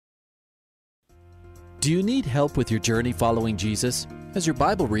Do you need help with your journey following Jesus? Has your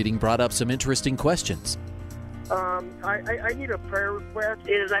Bible reading brought up some interesting questions? I need a prayer request.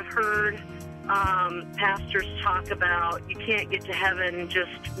 I've heard pastors talk about you can't get to heaven just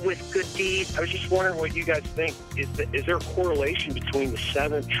with good deeds. I was just wondering what you guys think. Is there a correlation between the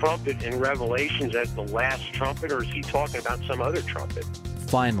seventh trumpet in Revelations as the last trumpet, or is he talking about some other trumpet?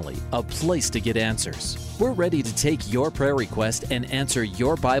 Finally, a place to get answers. We're ready to take your prayer request and answer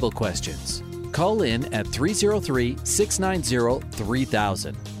your Bible questions. Call in at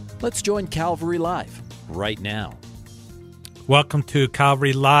 303-690-3000. Let's join Calvary Live right now. Welcome to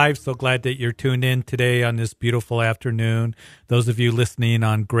Calvary Live. So glad that you're tuned in today on this beautiful afternoon. Those of you listening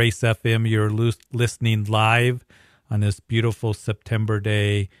on Grace FM, you're listening live on this beautiful September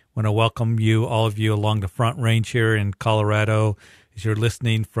day. I want to welcome you, all of you along the Front Range here in Colorado. As you're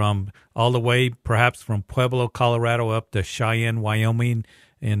listening from all the way, perhaps from Pueblo, Colorado, up to Cheyenne, Wyoming,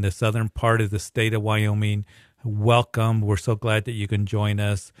 in the southern part of the state of Wyoming. Welcome. We're so glad that you can join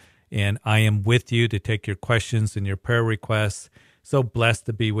us. And I am with you to take your questions and your prayer requests. So blessed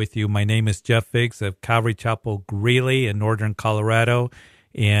to be with you. My name is Jeff Figs of Calvary Chapel Greeley in northern Colorado.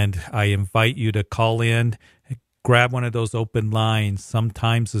 And I invite you to call in, grab one of those open lines.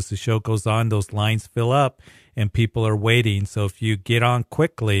 Sometimes as the show goes on, those lines fill up and people are waiting. So if you get on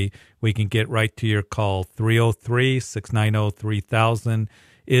quickly, we can get right to your call. 303-690-3000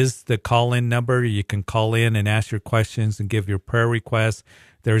 is the call-in number. You can call in and ask your questions and give your prayer requests.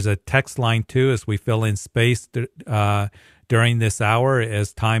 There's a text line, too, as we fill in space during this hour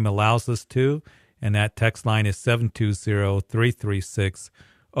as time allows us to. And that text line is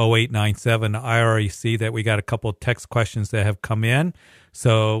 720-336-0897. I already see that we got a couple of text questions that have come in.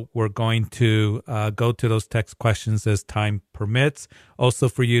 So we're going to go to those text questions as time permits. Also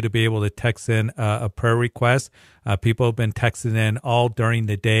for you to be able to text in a prayer request. People have been texting in all during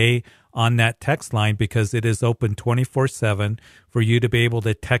the day on that text line because it is open 24/7 for you to be able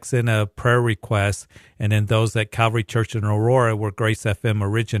to text in a prayer request. And then those at Calvary Church in Aurora, where Grace FM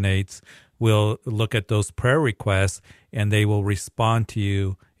originates, will look at those prayer requests and they will respond to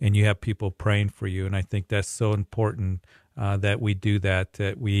you, and you have people praying for you. And I think that's so important that we do that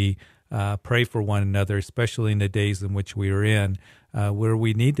we pray for one another, especially in the days in which we are in, where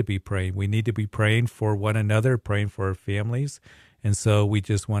we need to be praying. We need to be praying for one another, praying for our families. And so we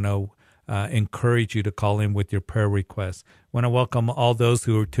just want to encourage you to call in with your prayer requests. I want to welcome all those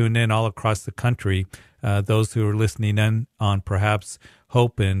who are tuned in all across the country, those who are listening in on perhaps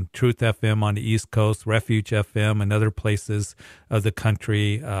Hope and Truth FM on the East Coast, Refuge FM, and other places of the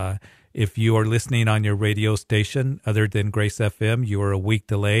country. If you are listening on your radio station other than Grace FM, you are a week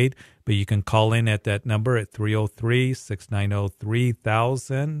delayed, but you can call in at that number at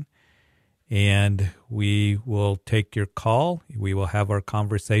 303-690-3000, and we will take your call. We will have our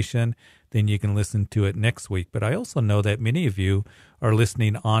conversation. Then you can listen to it next week. But I also know that many of you are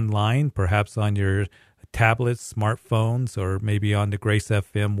listening online, perhaps on your tablets, smartphones, or maybe on the Grace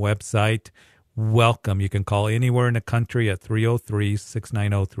FM website. Welcome. You can call anywhere in the country at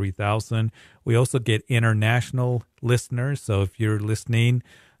 303-690-3000. We also get international listeners. So if you're listening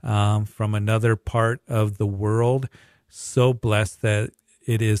from another part of the world, so blessed that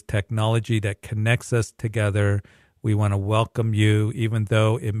it is technology that connects us together. We want to welcome you, even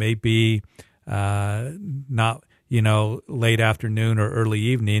though it may be not, late afternoon or early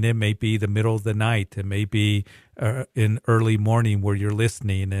evening. It may be the middle of the night. It may be in early morning where you're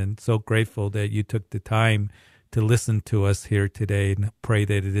listening. And so grateful that you took the time to listen to us here today, and pray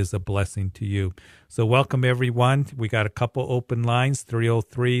that it is a blessing to you. So welcome, everyone. We got a couple open lines,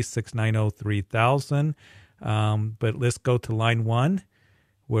 303-690-3000. But let's go to line one,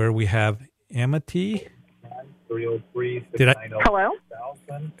 where we have Amity. Hello?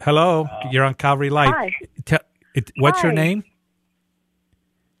 Hello, you're on Calvary Live. Hi. What's Hi. your name?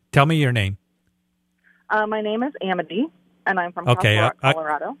 Tell me your name. My name is Amity, and I'm from Okay, South Fork,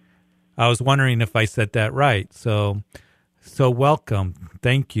 Colorado. I was wondering if I said that right. So welcome.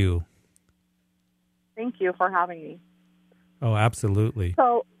 Thank you. Thank you for having me. Oh, absolutely.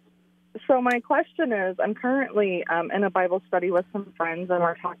 So my question is, I'm currently in a Bible study with some friends, and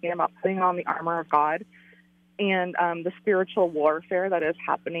we're talking about putting on the armor of God and the spiritual warfare that is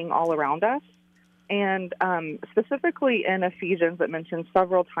happening all around us. And specifically in Ephesians, it mentions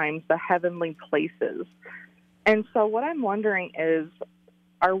several times the heavenly places. And so what I'm wondering is,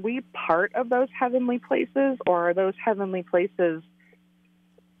 are we part of those heavenly places, or are those heavenly places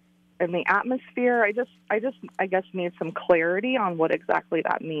in the atmosphere? I guess need some clarity on what exactly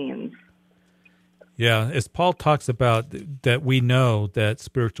that means. Yeah, as Paul talks about that, we know that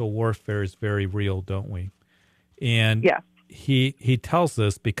spiritual warfare is very real, don't we? And yes. he tells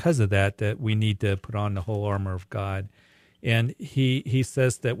us because of that we need to put on the whole armor of God. And he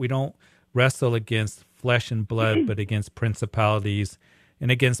says that we don't wrestle against flesh and blood, but against principalities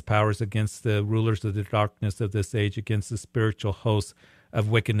and against powers, against the rulers of the darkness of this age, against the spiritual hosts of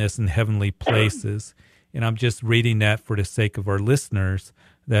wickedness in heavenly places. And I'm just reading that for the sake of our listeners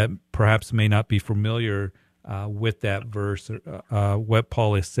that perhaps may not be familiar with that verse, what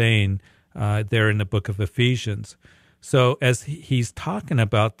Paul is saying there in the book of Ephesians. So as he's talking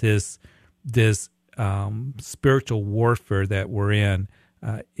about this spiritual warfare that we're in,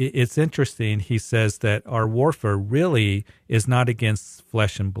 it's interesting. He says that our warfare really is not against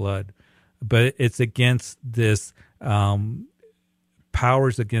flesh and blood, but it's against this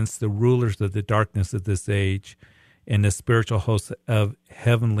powers, against the rulers of the darkness of this age and the spiritual hosts of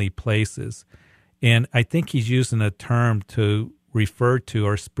heavenly places. And I think he's using a term to refer to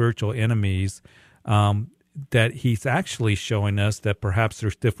our spiritual enemies, that he's actually showing us that perhaps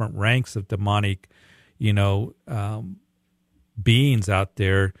there's different ranks of demonic, beings out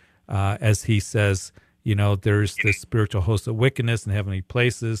there, as he says, there's the spiritual host of wickedness in heavenly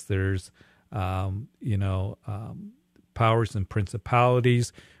places. There's, powers and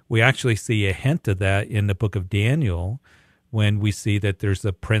principalities. We actually see a hint of that in the book of Daniel when we see that there's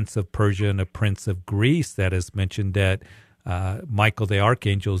a prince of Persia and a prince of Greece that is mentioned that Michael the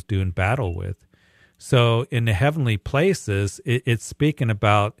archangel is doing battle with. So in the heavenly places, it's speaking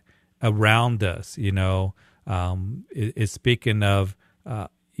about around us, it's speaking of,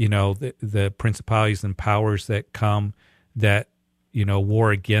 the principalities and powers that come that,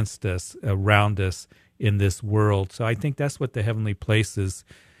 war against us, around us in this world. So I think that's what the heavenly places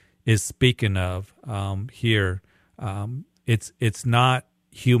is speaking of here. It's not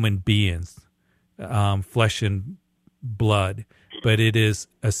human beings, flesh and blood, but it is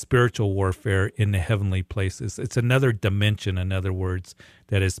a spiritual warfare in the heavenly places. It's another dimension, in other words,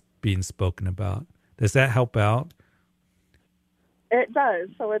 that is being spoken about. Does that help out? It does.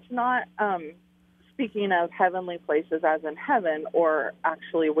 So it's not speaking of heavenly places as in heaven or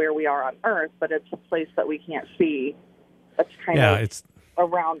actually where we are on earth, but it's a place that we can't see that's kind of it's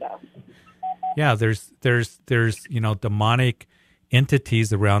around us. Yeah, there's demonic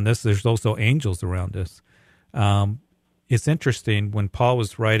entities around us. There's also angels around us. It's interesting when Paul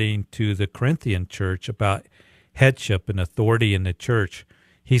was writing to the Corinthian church about headship and authority in the church,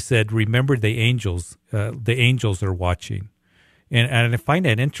 he said, remember the angels are watching. And I find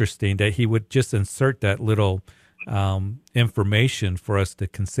that interesting that he would just insert that little information for us to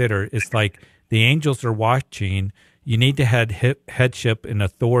consider. It's like the angels are watching. You need to have headship and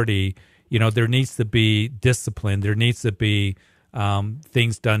authority. There needs to be discipline. There needs to be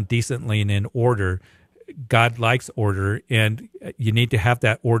things done decently and in order. God likes order, and you need to have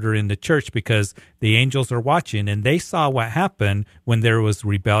that order in the church because the angels are watching, and they saw what happened when there was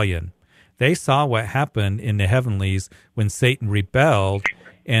rebellion. They saw what happened in the heavenlies when Satan rebelled,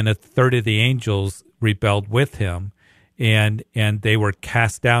 and a third of the angels rebelled with him, and they were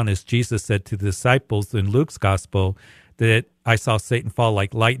cast down, as Jesus said to the disciples in Luke's gospel, that I saw Satan fall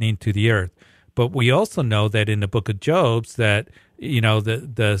like lightning to the earth. But we also know that in the book of Job that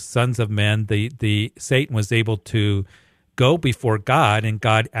the sons of men, the Satan was able to go before God, and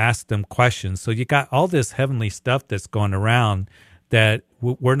God asked them questions. So you got all this heavenly stuff that's going around that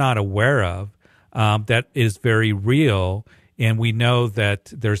we're not aware of, that is very real. And we know that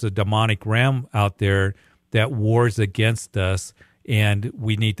there's a demonic realm out there that wars against us, and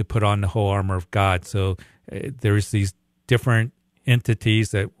we need to put on the whole armor of God. So there's these different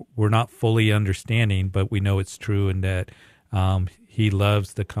entities that we're not fully understanding, but we know it's true, and that he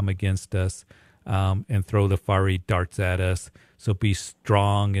loves to come against us and throw the fiery darts at us. So be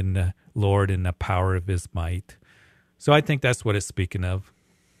strong in the Lord and the power of his might. So I think that's what it's speaking of.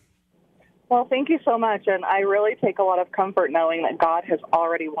 Well, thank you so much. And I really take a lot of comfort knowing that God has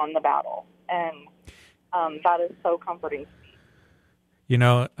already won the battle. And that is so comforting to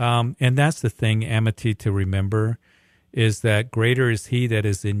me. And that's the thing, Amity, to remember, is that greater is he that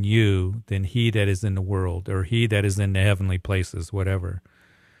is in you than he that is in the world, or he that is in the heavenly places, whatever.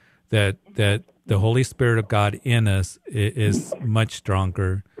 That the Holy Spirit of God in us is much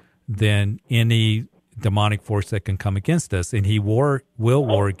stronger than any demonic force that can come against us, and he will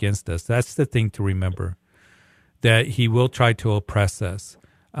war against us. That's the thing to remember, that he will try to oppress us.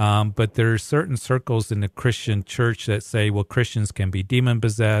 But there are certain circles in the Christian church that say, well, Christians can be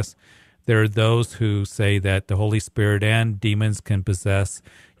demon-possessed. There are those who say that the Holy Spirit and demons can possess,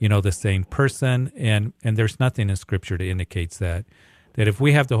 the same person, and there's nothing in Scripture that indicates that if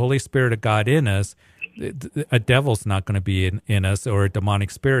we have the Holy Spirit of God in us, a devil's not going to be in us, or a demonic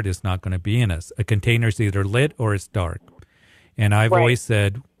spirit is not going to be in us. A container is either lit or it's dark. And I've Right. always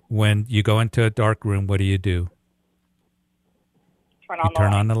said, when you go into a dark room, what do? You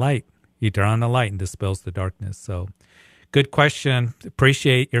turn on the light. You turn on the light and dispels the darkness. So good question.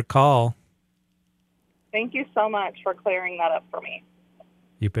 Appreciate your call. Thank you so much for clearing that up for me.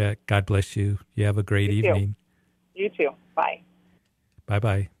 You bet. God bless you. You have a great evening. You too. Bye.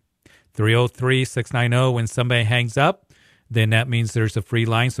 Bye-bye. 303-690. When somebody hangs up, then that means there's a free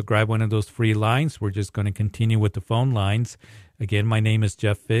line. So grab one of those free lines. We're just going to continue with the phone lines. Again, my name is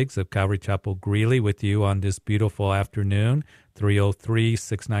Jeff Figs of Calvary Chapel Greeley with you on this beautiful afternoon.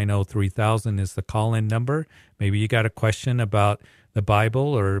 303-690-3000 is the call-in number. Maybe you got a question about the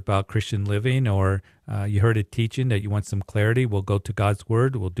Bible or about Christian living, or you heard a teaching that you want some clarity. We'll go to God's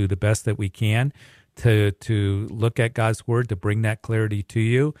Word. We'll do the best that we can to look at God's Word to bring that clarity to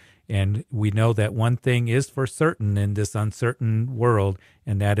you. And we know that one thing is for certain in this uncertain world,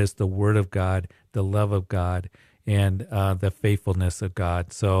 and that is the Word of God, the love of God, and the faithfulness of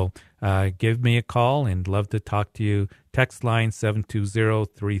God. So give me a call and love to talk to you. Text line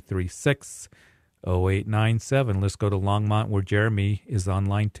 720-336-0897. Let's go to Longmont where Jeremy is on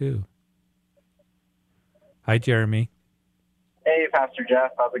line 2. Hi, Jeremy. Hey, Pastor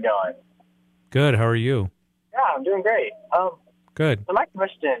Jeff. How's it going? Good. How are you? Yeah, I'm doing great. Good. So my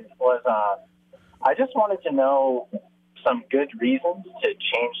question was, I just wanted to know some good reasons to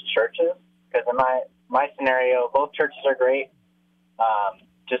change churches, because in my scenario, both churches are great.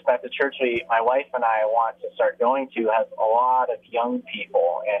 Just that the church my wife and I want to start going to has a lot of young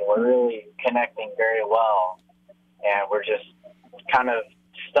people, and we're really connecting very well. And we're just kind of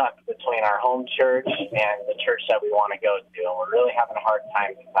stuck between our home church and the church that we want to go to, and we're really having a hard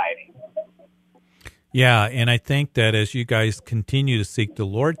time deciding. Yeah, and I think that as you guys continue to seek the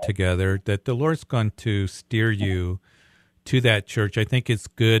Lord together, that the Lord's going to steer you to that church. I think it's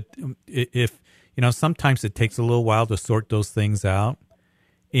good if, sometimes it takes a little while to sort those things out.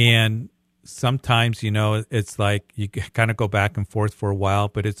 And sometimes, it's like you kind of go back and forth for a while,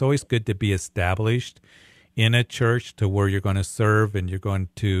 but it's always good to be established in a church to where you're going to serve and you're going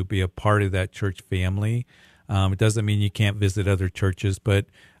to be a part of that church family. It doesn't mean you can't visit other churches, but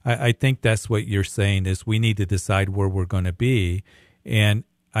I think that's what you're saying is we need to decide where we're going to be. And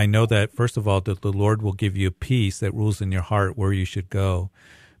I know that, first of all, that the Lord will give you a peace that rules in your heart where you should go.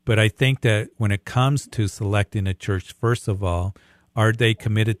 But I think that when it comes to selecting a church, first of all, are they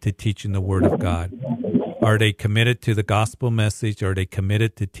committed to teaching the Word of God? Are they committed to the gospel message? Are they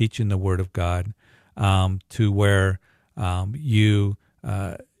committed to teaching the Word of God to where you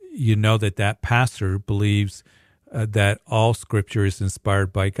know that pastor believes that all Scripture is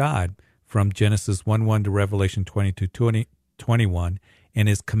inspired by God from Genesis 1:1 to Revelation 22:21 and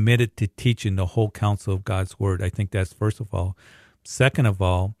is committed to teaching the whole counsel of God's Word? I think that's first of all. Second of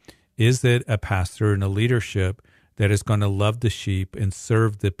all, is it a pastor and a leadership that is going to love the sheep and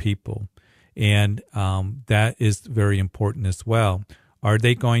serve the people? And that is very important as well. Are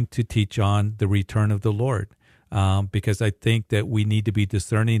they going to teach on the return of the Lord? Because I think that we need to be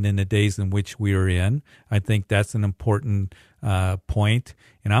discerning in the days in which we are in. I think that's an important point.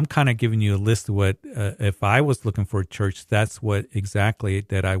 And I'm kind of giving you a list of what, if I was looking for a church, that's what exactly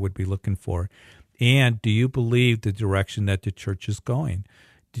that I would be looking for. And do you believe the direction that the church is going?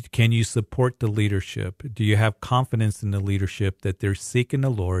 Can you support the leadership? Do you have confidence in the leadership that they're seeking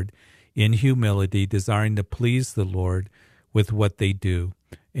the Lord in humility, desiring to please the Lord with what they do?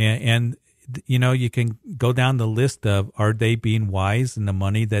 And you can go down the list of, are they being wise in the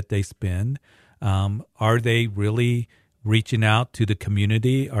money that they spend? Are they really reaching out to the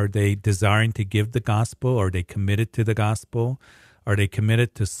community? Are they desiring to give the gospel? Are they committed to the gospel? Are they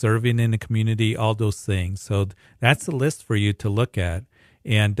committed to serving in the community? All those things. So that's a list for you to look at.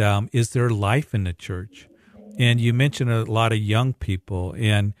 And is there life in the church? And you mentioned a lot of young people,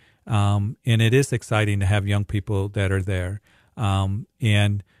 and it is exciting to have young people that are there.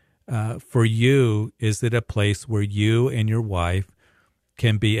 For you, is it a place where you and your wife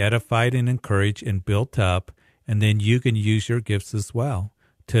can be edified and encouraged and built up, and then you can use your gifts as well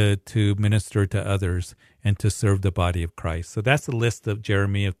to minister to others and to serve the body of Christ? So that's a list of,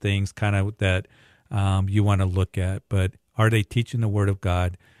 Jeremy, of things kind of that you want to look at. But are they teaching the Word of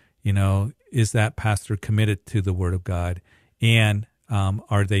God? Is that pastor committed to the Word of God? And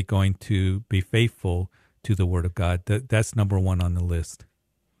are they going to be faithful to the Word of God? That's number one on the list.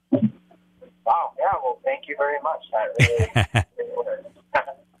 Wow. Yeah. Well, thank you very much. That really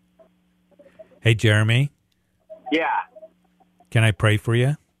Hey, Jeremy. Yeah. Can I pray for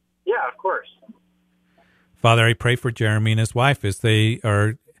you? Yeah, of course. Father, I pray for Jeremy and his wife as they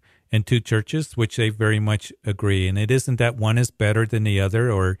are in two churches, which they very much agree. And it isn't that one is better than the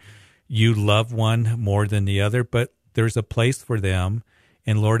other or you love one more than the other, but there's a place for them.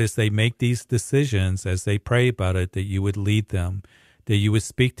 And Lord, as they make these decisions, as they pray about it, that you would lead them, that you would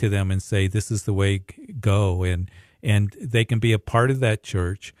speak to them and say, this is the way, go. And they can be a part of that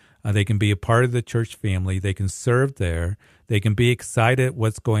church. They can be a part of the church family. They can serve there. They can be excited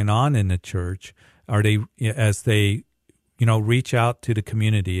what's going on in the church. As they reach out to the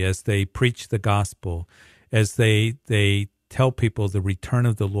community, as they preach the gospel, as they tell people the return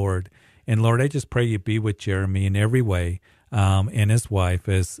of the Lord. And Lord, I just pray you be with Jeremy in every way, and his wife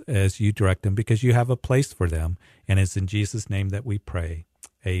as you direct them, because you have a place for them. And it's in Jesus' name that we pray.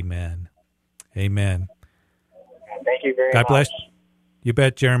 Amen. Amen. Thank you very much. God bless. You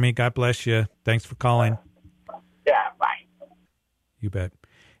bet, Jeremy. God bless you. Thanks for calling. Yeah, bye. You bet.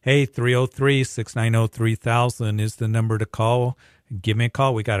 Hey, 303-690-3000 is the number to call. Give me a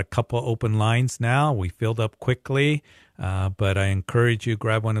call. We got a couple open lines now. We filled up quickly, but I encourage you,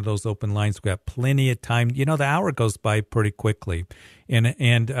 grab one of those open lines. We got plenty of time. The hour goes by pretty quickly,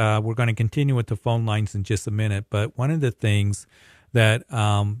 and we're going to continue with the phone lines in just a minute. But one of the things that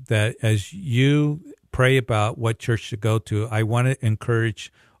as you pray about what church to go to, I want to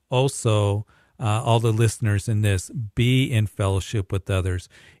encourage also all the listeners in this, be in fellowship with others.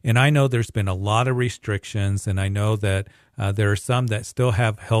 And I know there's been a lot of restrictions, and I know that there are some that still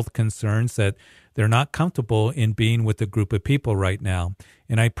have health concerns, that they're not comfortable in being with a group of people right now.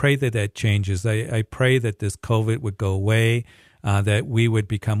 And I pray that changes. I pray that this COVID would go away, that we would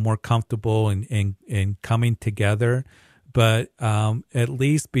become more comfortable in coming together. But at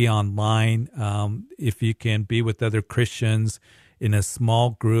least be online. If you can be with other Christians in a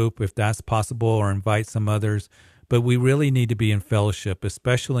small group, if that's possible, or invite some others. But we really need to be in fellowship,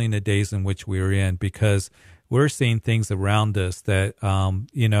 especially in the days in which we are in, because we're seeing things around us that,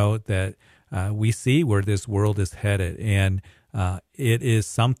 we see where this world is headed. And it is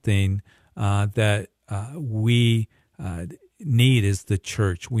something that we need is the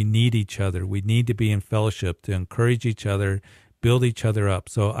church. We need each other. We need to be in fellowship to encourage each other, build each other up.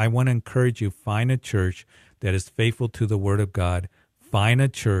 So I want to encourage you, find a church that is faithful to the Word of God. Find a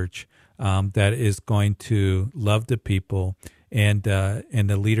church that is going to love the people, and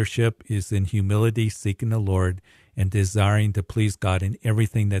the leadership is in humility, seeking the Lord and desiring to please God in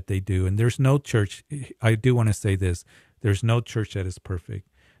everything that they do. And there's no church, I do want to say this, there's no church that is perfect.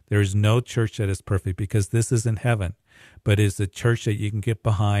 There's no church that is perfect, because this isn't heaven, but it's a church that you can get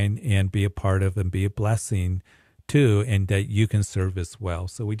behind and be a part of and be a blessing to, and that you can serve as well.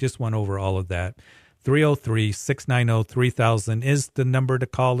 So we just went over all of that. 303-690-3000 is the number to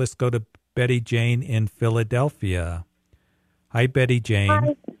call. Let's go to Betty Jane in Philadelphia. Hi, Betty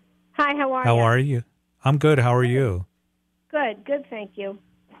Jane. Hi, how are you? How are you? I'm good. How are you? Good, thank you.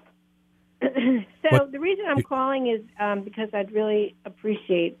 The reason I'm calling is because I'd really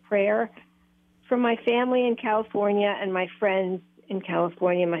appreciate prayer from my family in California and my friends in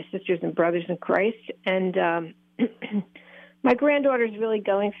California, my sisters and brothers in Christ. And my granddaughter's really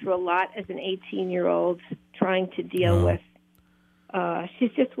going through a lot as an 18-year-old, trying to deal with. She's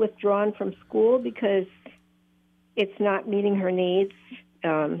just withdrawn from school because it's not meeting her needs.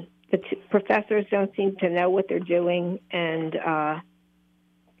 The professors don't seem to know what they're doing, and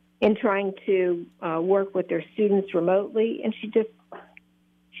in trying to work with their students remotely, and she just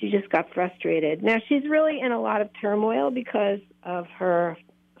got frustrated. Now, she's really in a lot of turmoil because of her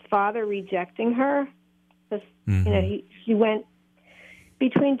father rejecting her. Because, she went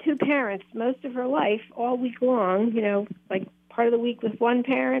between two parents most of her life, all week long, like part of the week with one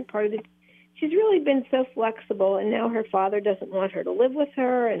parent, she's really been so flexible, and now her father doesn't want her to live with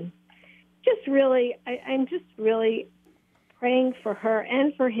her, and just really, I'm just really praying for her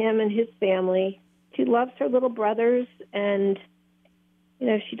and for him and his family. She loves her little brothers, and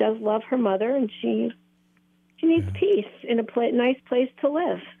she does love her mother, and she needs peace in a nice place to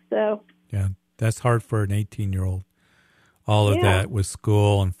live. So yeah, that's hard for an 18-year-old. All of that with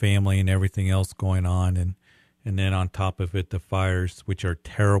school and family and everything else going on, and then on top of it, the fires, which are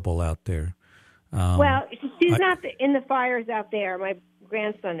terrible out there. Well, she's not in the fires out there. My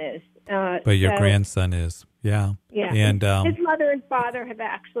grandson is. But your grandson is, yeah. And his mother and father have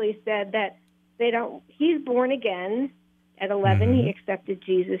actually said that he's born again. At 11, he accepted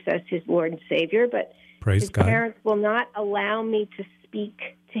Jesus as his Lord and Savior, but Praise his God. parents will not allow me to speak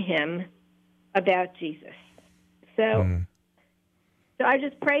to him about Jesus. So I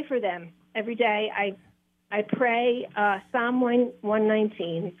just pray for them every day. I pray Psalm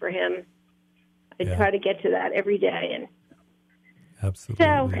 119 for him. I try to get to that every day. And absolutely.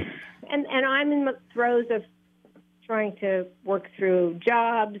 So, and I'm in the throes of trying to work through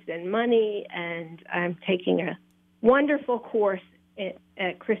jobs and money, and I'm taking a wonderful course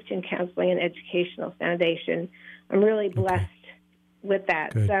at Christian Counseling and Educational Foundation. I'm really blessed with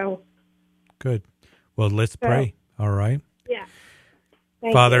that. Good. So good. Well, let's pray. All right. yeah.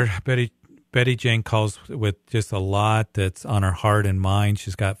 Thank Father, you. Betty Jane calls with just a lot that's on her heart and mind.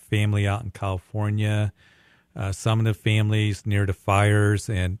 She's got family out in California. Some of the families near the fires,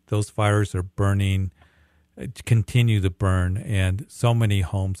 and those fires are burning, continue to burn, and so many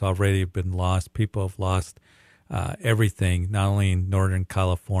homes already have been lost. People have lost everything, not only in Northern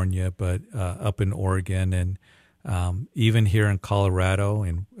California, but up in Oregon, and even here in Colorado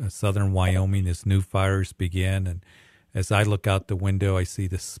and southern Wyoming as new fires begin. And as I look out the window, I see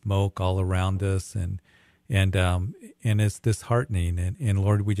the smoke all around us, and it's disheartening. And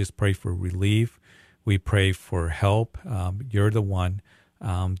Lord, we just pray for relief. We pray for help. You're the one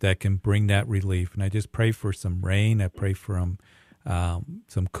that can bring that relief. And I just pray for some rain. I pray for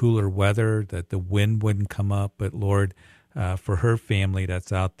some cooler weather, that the wind wouldn't come up. But Lord, for her family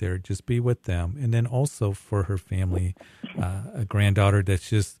that's out there, just be with them. And then also for her family, a granddaughter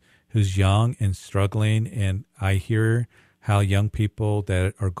who's young and struggling. And I hear how young people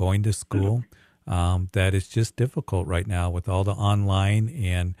that are going to school, that it's just difficult right now with all the online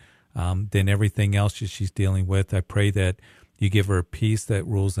and then everything else that she's dealing with. I pray that you give her a peace that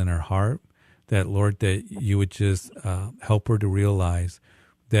rules in her heart, that, Lord, that you would just help her to realize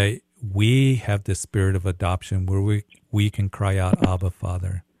that we have the spirit of adoption where we can cry out, Abba,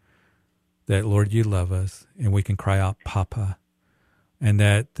 Father, that, Lord, you love us, and we can cry out, Papa, and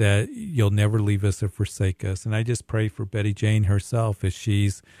that you'll never leave us or forsake us. And I just pray for Betty Jane herself as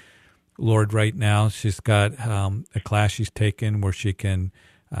she's, Lord, right now, she's got a class she's taken where she can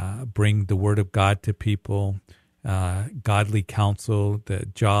bring the word of God to people, godly counsel, the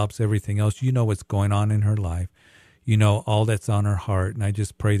jobs, everything else. You know what's going on in her life. You know all that's on her heart. And I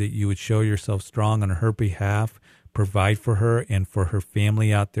just pray that you would show yourself strong on her behalf, provide for her and for her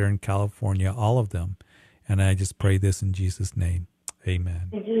family out there in California, all of them. And I just pray this in Jesus' name. Amen.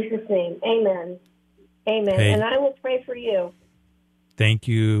 In Jesus' name. Amen. Amen. Hey. And I will pray for you. Thank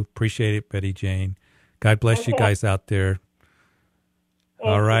you. Appreciate it, Betty Jane. God bless you guys out there.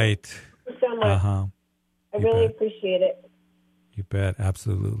 All right. Thank you so much. I really appreciate it. You bet.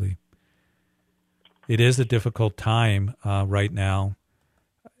 Absolutely. It is a difficult time right now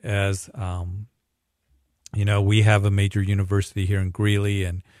as, we have a major university here in Greeley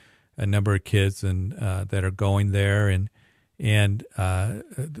and a number of kids that are going there. And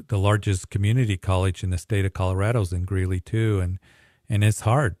the largest community college in the state of Colorado is in Greeley too. And it's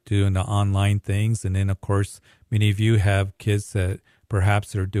hard doing the online things. And then, of course, many of you have kids that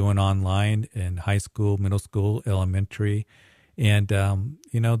perhaps are doing online in high school, middle school, elementary. And,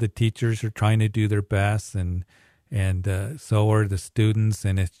 the teachers are trying to do their best and so are the students.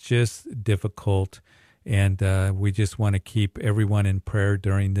 And it's just difficult. And we just want to keep everyone in prayer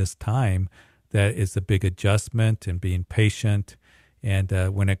during this time. That is a big adjustment and being patient. And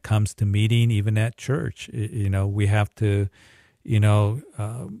when it comes to meeting, even at church, we have to,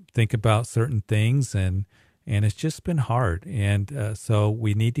 think about certain things, and it's just been hard. And so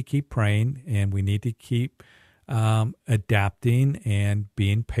we need to keep praying, and we need to keep adapting and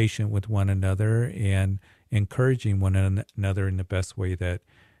being patient with one another and encouraging one another in the best way that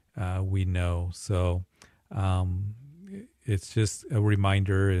we know. So it's just a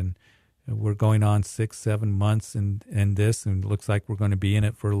reminder, and we're going on 6-7 months in this, and it looks like we're going to be in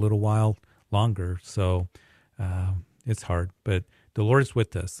it for a little while longer. So it's hard, but the Lord is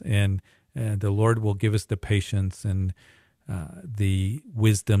with us, and the Lord will give us the patience and the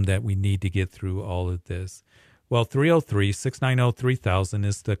wisdom that we need to get through all of this. Well, 303-690-3000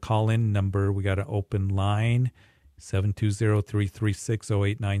 is the call-in number. We got an open line.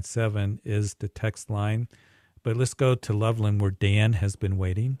 720-336-0897 is the text line. But let's go to Loveland, where Dan has been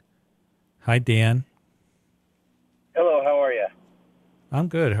waiting. Hi, Dan. Hello, how are you? I'm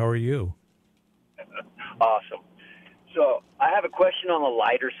good. How are you? Awesome. So I have a question on the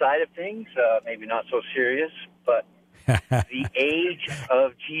lighter side of things, maybe not so serious, but the age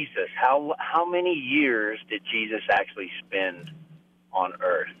of Jesus. How many years did Jesus actually spend on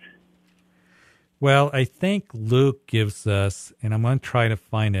earth? Well, I think Luke gives us, and I'm going to try to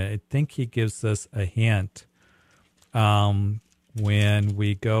find it, I think he gives us a hint when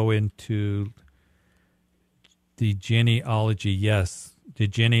we go into the genealogy, the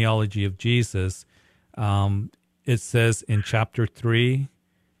genealogy of Jesus. It says in chapter 3,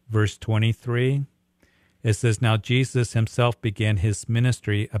 verse 23, it says, "Now Jesus himself began his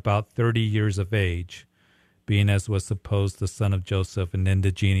ministry about 30 years of age, being as was supposed the son of Joseph," and then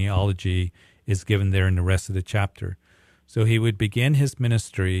the genealogy is given there in the rest of the chapter. So he would begin his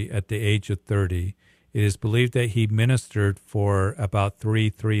ministry at the age of 30. It is believed that he ministered for about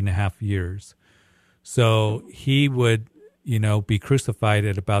 3.5 years. So he would, be crucified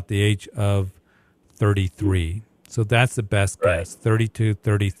at about the age of 33. So that's the best guess, 32,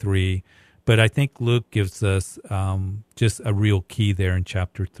 33. But I think Luke gives us just a real key there in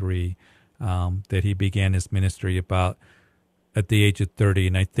chapter 3, that he began his ministry about at the age of 30.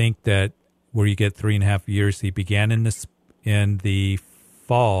 And I think that where you get 3.5 years, he began in the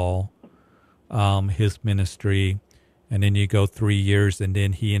fall, his ministry, and then you go 3 years, and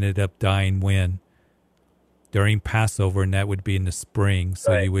then he ended up dying when? During Passover, and that would be in the spring.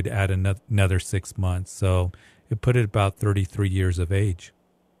 So you would add another 6 months. So it put it about 33 years of age.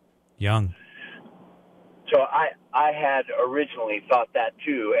 Young. So I had originally thought that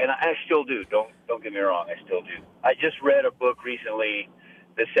too, and I still do. Don't get me wrong, I still do. I just read a book recently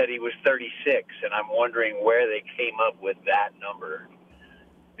that said he was 36, and I'm wondering where they came up with that number,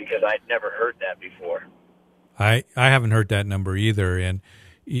 because I'd never heard that before. I haven't heard that number either, and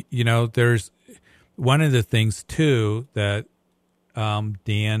there's one of the things too that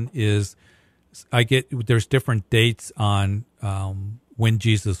Dan is there's different dates on when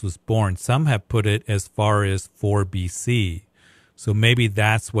Jesus was born. Some have put it as far as 4 BC. So maybe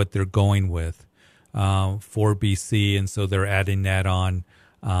that's what they're going with, 4 BC, and so they're adding that on.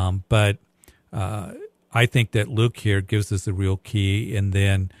 But I think that Luke here gives us a real key, and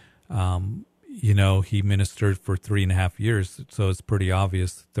then, he ministered for 3.5 years, so it's pretty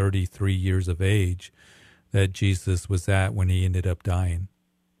obvious, 33 years of age, that Jesus was at when he ended up dying.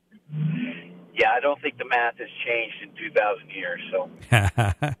 Yeah, I don't think the math has changed in 2,000 years. So.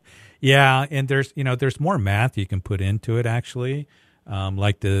 Yeah, and there's more math you can put into it actually,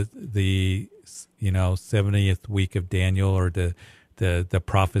 like the 70th week of Daniel, or the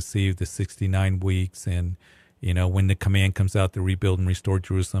prophecy of the 69 weeks, and when the command comes out to rebuild and restore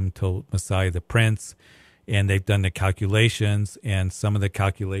Jerusalem till Messiah the Prince, and they've done the calculations, and some of the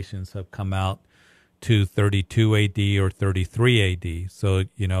calculations have come out to 32 AD or 33 AD. So,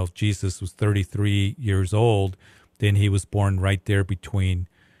 if Jesus was 33 years old, then he was born right there between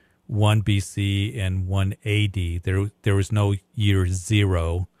 1 BC and 1 AD. There was no year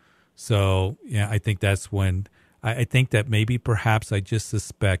 0. So, I think that's when, I think that maybe perhaps, I just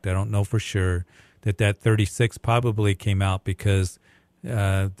suspect, I don't know for sure, that 36 probably came out because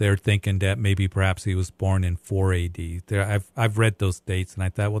they're thinking that maybe perhaps he was born in 4 AD. I've read those dates, and I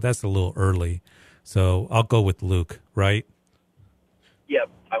thought, well, that's a little early. So I'll go with Luke, right? Yep,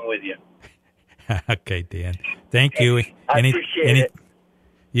 I'm with you. Okay, Dan. Thank you. I appreciate it.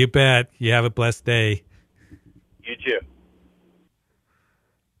 You bet. You have a blessed day. You too.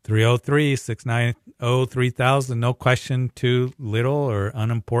 303-690-3000. No question too little or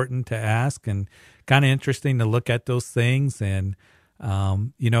unimportant to ask, and kind of interesting to look at those things. And,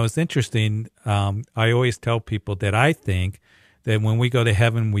 it's interesting. I always tell people that I think that when we go to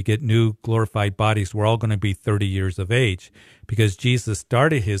heaven, we get new glorified bodies. We're all going to be 30 years of age, because Jesus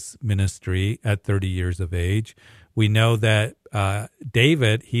started his ministry at 30 years of age. We know that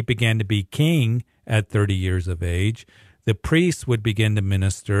David, he began to be king at 30 years of age. The priests would begin to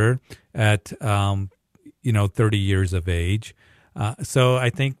minister at, 30 years of age. So I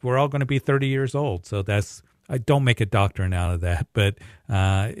think we're all going to be 30 years old. So I don't make a doctrine out of that, but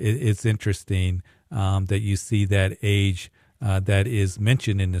it's interesting that you see that age that is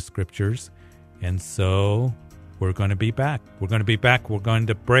mentioned in the scriptures. And so we're going to be back. We're going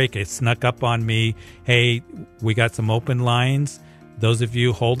to break. It snuck up on me. Hey, we got some open lines. Those of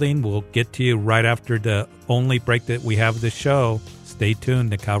you holding, we'll get to you right after the only break that we have of the show. Stay tuned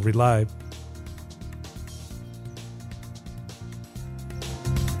to Calvary Live.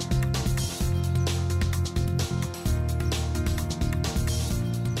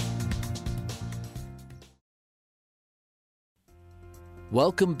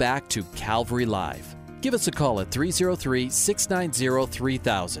 Welcome back to Calvary Live. Give us a call at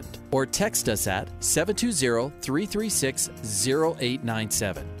 303-690-3000 or text us at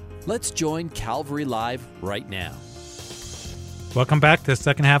 720-336-0897. Let's join Calvary Live right now. Welcome back to the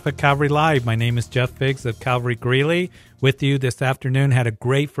second half of Calvary Live. My name is Jeff Biggs of Calvary Greeley with you this afternoon. Had a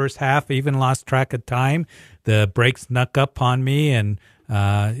great first half, even lost track of time. The break snuck up on me, and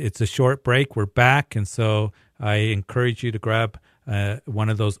it's a short break. We're back, and so I encourage you to grab one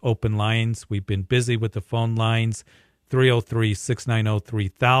of those open lines. We've been busy with the phone lines,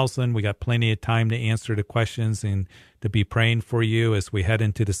 303-690-3000. We got plenty of time to answer the questions and to be praying for you as we head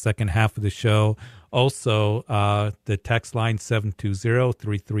into the second half of the show. Also, the text line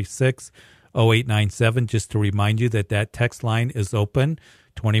 720-336-0897. Just to remind you that text line is open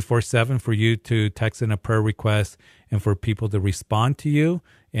 24/7 for you to text in a prayer request and for people to respond to you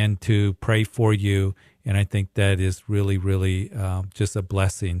and to pray for you. And I think that is really, really just a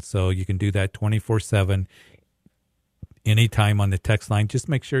blessing. So you can do that 24/7, anytime on the text line. Just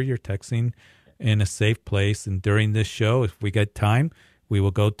make sure you're texting in a safe place. And during this show, if we get time, we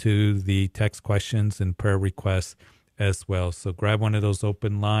will go to the text questions and prayer requests as well. So grab one of those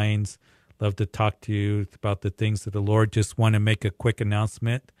open lines. Love to talk to you about the things of the Lord. Just want to make a quick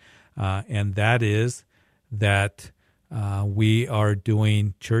announcement, and that is that we are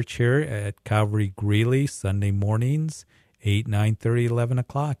doing church here at Calvary Greeley Sunday mornings, 8, 9:30, 11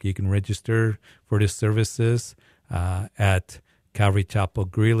 o'clock. You can register for the services at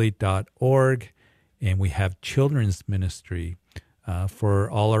calvarychapelgreeley.org, and we have children's ministry for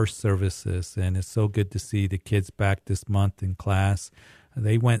all our services, and it's so good to see the kids back this month in class.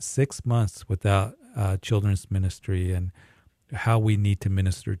 They went 6 months without children's ministry, and how we need to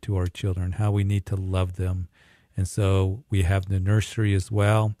minister to our children, how we need to love them. And so we have the nursery as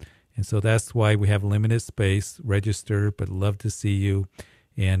well. And so that's why we have limited space. Register, but love to see you.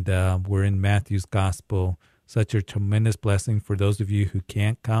 And we're in Matthew's Gospel. Such a tremendous blessing for those of you who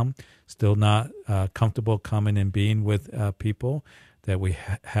can't come, still not comfortable coming and being with people, that we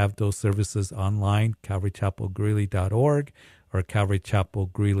have those services online, calvarychapelgreeley.org or Calvary Chapel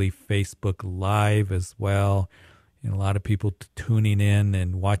Greeley Facebook Live as well. And a lot of people tuning in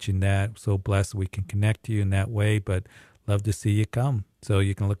and watching that. So blessed we can connect to you in that way, but love to see you come. So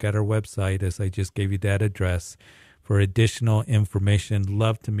you can look at our website, as I just gave you that address, for additional information.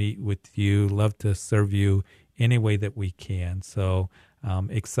 Love to meet with you, love to serve you any way that we can. So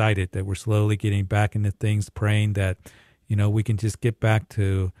excited that we're slowly getting back into things, praying that, we can just get back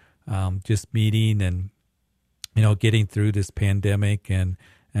to just meeting and, getting through this pandemic and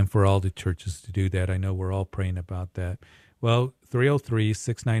for all the churches to do that. I know we're all praying about that. Well,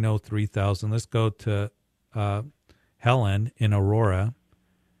 303-690-3000. Let's go to Helen in Aurora.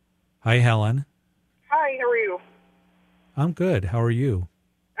 Hi, Helen. Hi, how are you? I'm good. How are you?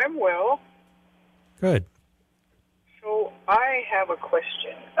 I'm well. Good. So I have a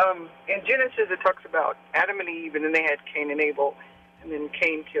question. In Genesis, it talks about Adam and Eve, and then they had Cain and Abel, and then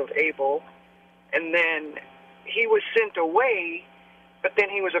Cain killed Abel, and then he was sent away, but then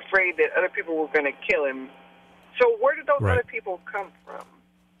he was afraid that other people were going to kill him. So where did those other people come from?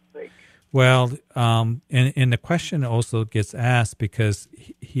 Well, and the question also gets asked because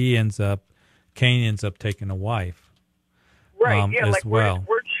Cain ends up taking a wife. Right, yeah, as well.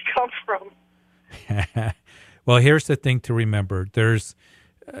 Where'd she come from? Well, here's the thing to remember. There's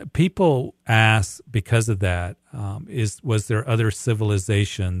people ask because of that, was there other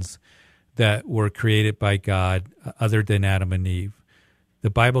civilizations that were created by God other than Adam and Eve? The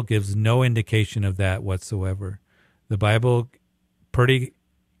Bible gives no indication of that whatsoever. The Bible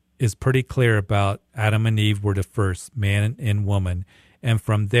is pretty clear about Adam and Eve were the first, man and woman, and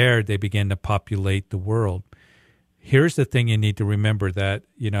from there they began to populate the world. Here's the thing you need to remember, that,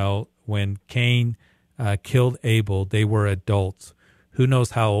 when Cain killed Abel, they were adults. Who knows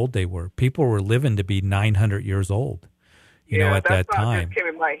how old they were? People were living to be 900 years old, at that time. That came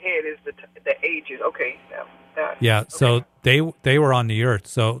in my head is the ages. Okay. Yeah, okay. So they were on the earth.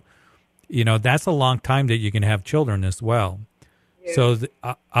 So, that's a long time that you can have children as well. Yeah. So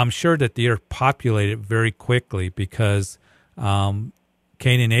I'm sure that the earth populated very quickly because Cain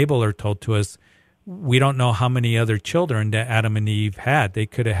and Abel are told to us, we don't know how many other children that Adam and Eve had. They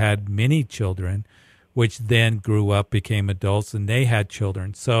could have had many children, which then grew up, became adults, and they had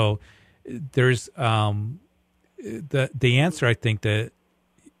children. So there's the answer, I think, that,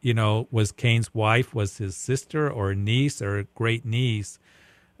 was Cain's wife, was his sister or niece or great niece.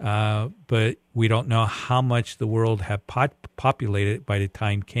 But we don't know how much the world had populated by the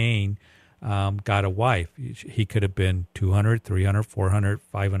time Cain got a wife. He could have been 200, 300, 400,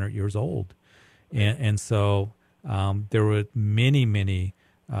 500 years old. And so there were many, many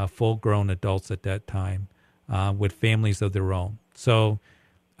full-grown adults at that time with families of their own. So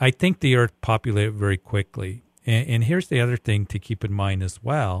I think the earth populated very quickly. And here's the other thing to keep in mind as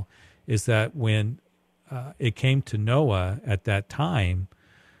well, is that when it came to Noah at that time,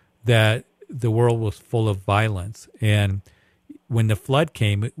 that the world was full of violence. And when the flood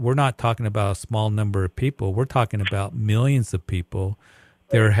came, we're not talking about a small number of people. We're talking about millions of people.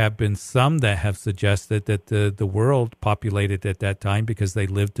 There have been some that have suggested that the world populated at that time, because they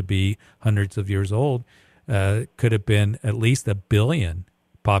lived to be hundreds of years old, could have been at least 1 billion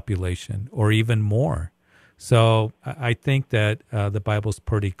population or even more. So I think that the Bible's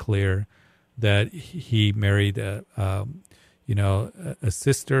pretty clear that he married a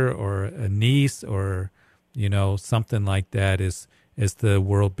sister or a niece or, something like that as the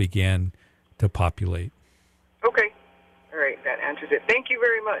world began to populate. Okay. All right. That answers it. Thank you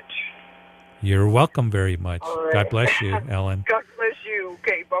very much. You're welcome very much. All right. God bless you, Ellen. God bless you.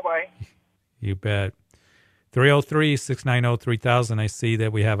 Okay, bye-bye. You bet. 303-690-3000. I see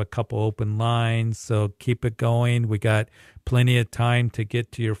that we have a couple open lines, so keep it going. We got plenty of time to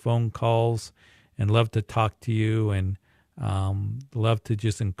get to your phone calls and love to talk to you and love to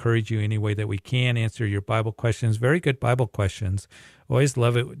just encourage you any way that we can, answer your Bible questions. Very good Bible questions. Always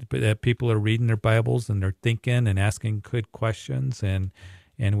love it that people are reading their Bibles and they're thinking and asking good questions, and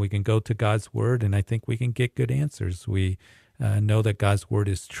we can go to God's Word, and I think we can get good answers. We know that God's Word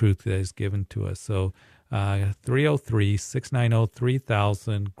is truth that is given to us. So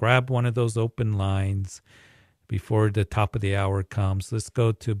 303-690-3000. Grab one of those open lines before the top of the hour comes. Let's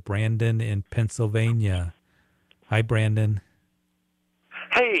go to Brandon in Pennsylvania. Hi, Brandon.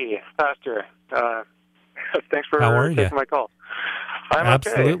 Hey, Pastor. Thanks for taking my call. I'm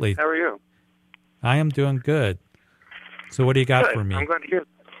Absolutely. Okay. How are you? I am doing good. So what do you got for me? I'm glad to hear.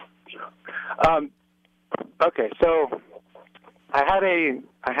 Okay, so I had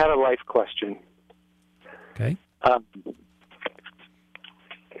a life question. Okay. I'm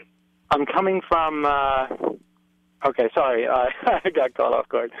coming from. Okay, sorry, I got caught off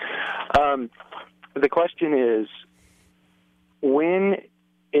guard. The question is, when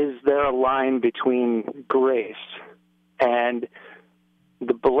is there a line between grace and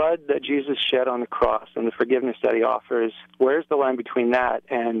the blood that Jesus shed on the cross and the forgiveness that he offers? Where's the line between that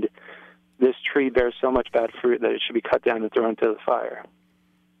and this tree bears so much bad fruit that it should be cut down and thrown into the fire?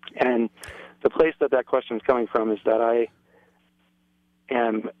 And the place that question is coming from is that I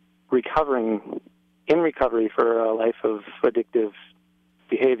am in recovery for a life of addictive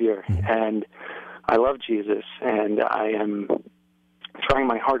behavior, and I love Jesus, and I am trying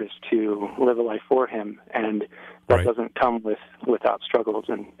my hardest to live a life for him, and that doesn't come without struggles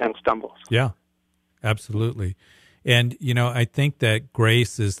and stumbles. Yeah, absolutely. And, I think that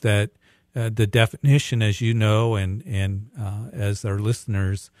grace is that the definition, as you know, and as our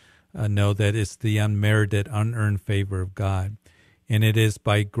listeners know, that it's the unmerited, unearned favor of God. And it is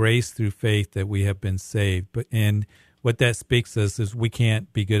by grace through faith that we have been saved. And what that speaks to us is we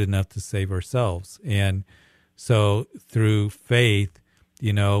can't be good enough to save ourselves. And so through faith,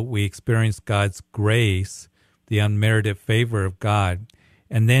 we experience God's grace, the unmerited favor of God.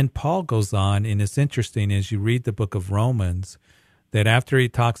 And then Paul goes on, and it's interesting as you read the book of Romans, that after he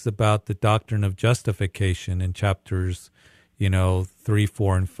talks about the doctrine of justification in chapters, 3,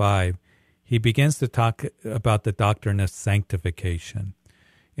 4, and 5, he begins to talk about the doctrine of sanctification.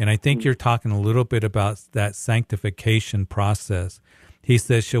 And I think you're talking a little bit about that sanctification process. He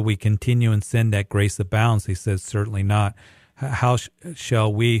says, shall we continue in sin that grace abounds? He says, certainly not. How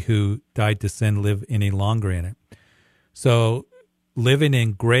shall we who died to sin live any longer in it? So living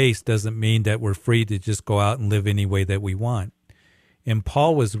in grace doesn't mean that we're free to just go out and live any way that we want. And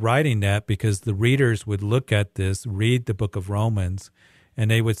Paul was writing that because the readers would look at this, read the book of Romans, and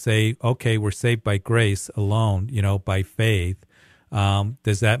they would say, okay, we're saved by grace alone, by faith.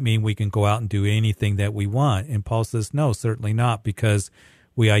 Does that mean we can go out and do anything that we want? And Paul says, no, certainly not, because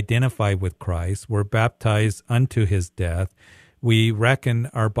we identify with Christ. We're baptized unto his death. We reckon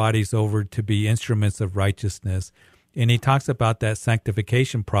our bodies over to be instruments of righteousness. And he talks about that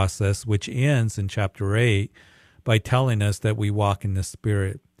sanctification process, which ends in chapter 8 by telling us that we walk in the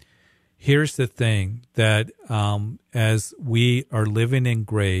Spirit. Here's the thing, that as we are living in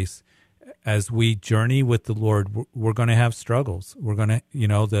grace, as we journey with the Lord, we're going to have struggles. We're going to,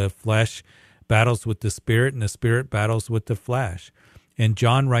 the flesh battles with the Spirit, and the Spirit battles with the flesh. And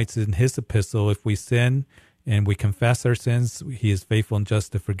John writes in his epistle, if we sin and we confess our sins, he is faithful and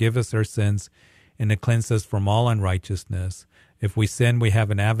just to forgive us our sins and to cleanse us from all unrighteousness. If we sin, we have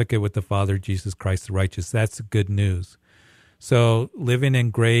an advocate with the Father, Jesus Christ the righteous. That's good news. So living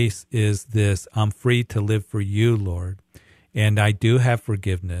in grace is this: I'm free to live for you, Lord, and I do have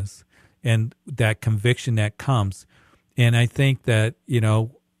forgiveness, and that conviction that comes. And I think that,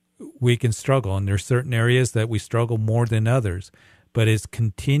 we can struggle, and there's certain areas that we struggle more than others, but it's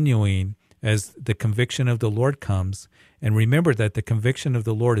continuing as the conviction of the Lord comes. And remember that the conviction of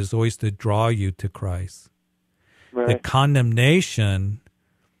the Lord is always to draw you to Christ. Right. The condemnation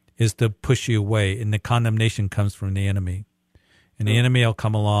is to push you away, and the condemnation comes from the enemy. And the enemy will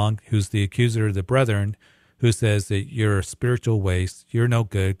come along, who's the accuser of the brethren, who says that you're a spiritual waste, you're no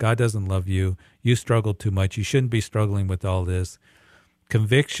good, God doesn't love you, you struggle too much, you shouldn't be struggling with all this.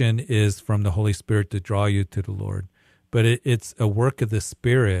 Conviction is from the Holy Spirit to draw you to the Lord. But it's a work of the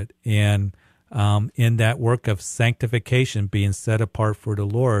Spirit, and in that work of sanctification, being set apart for the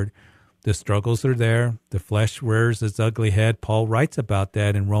Lord, the struggles are there, the flesh rears its ugly head. Paul writes about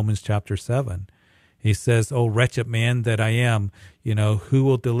that in Romans chapter 7. He says, "Oh, wretched man that I am, who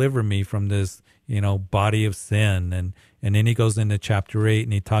will deliver me from this, body of sin?" And then he goes into chapter 8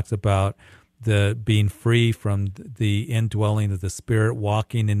 and he talks about the being free from the indwelling of the Spirit,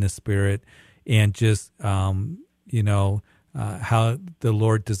 walking in the Spirit, and just, how the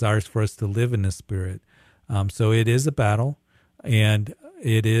Lord desires for us to live in the Spirit. So it is a battle, and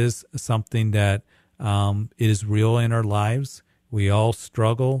it is something that it is real in our lives. We all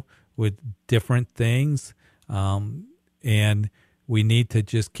struggle with different things, and we need to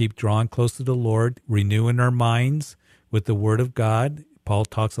just keep drawing close to the Lord, renewing our minds with the Word of God. Paul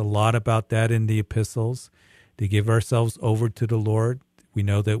talks a lot about that in the epistles, to give ourselves over to the Lord. We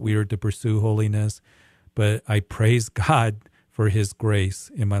know that we are to pursue holiness, but I praise God for His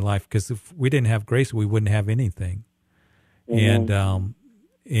grace in my life, because if we didn't have grace, we wouldn't have anything. Mm-hmm.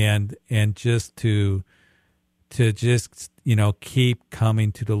 And just to just keep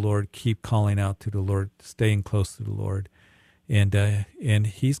coming to the Lord, keep calling out to the Lord, staying close to the Lord, and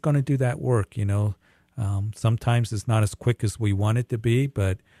He's going to do that work. Sometimes it's not as quick as we want it to be,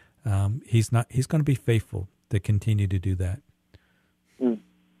 but He's going to be faithful to continue to do that.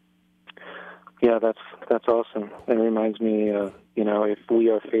 Yeah, that's awesome. That reminds me, if we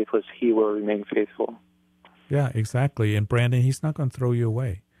are faithless, He will remain faithful. Yeah, exactly. And Brandon, He's not going to throw you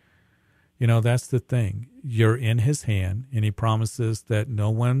away. That's the thing. You're in His hand, and He promises that no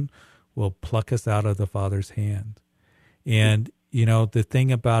one will pluck us out of the Father's hand. And, the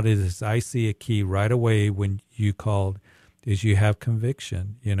thing about it is, I see a key right away when you called, is you have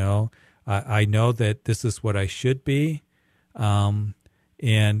conviction. I know that this is what I should be,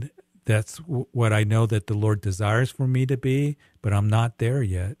 and that's what I know that the Lord desires for me to be, but I'm not there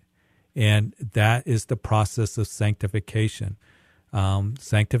yet. And that is the process of sanctification.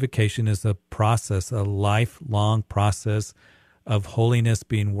 Sanctification is a process, a lifelong process of holiness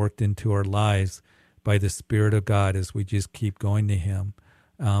being worked into our lives by the Spirit of God as we just keep going to Him.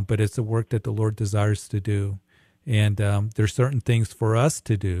 But it's a work that the Lord desires to do. And there's certain things for us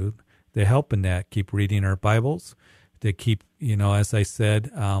to do to help in that. Keep reading our Bibles, to keep, as I said,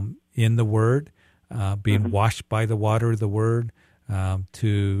 in the Word, being washed by the water of the Word,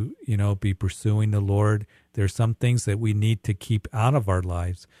 to, be pursuing the Lord. There's some things that we need to keep out of our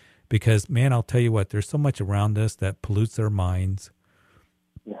lives because, man, I'll tell you what, there's so much around us that pollutes our minds.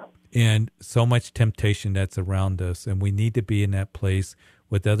 Yeah. And so much temptation that's around us. And we need to be in that place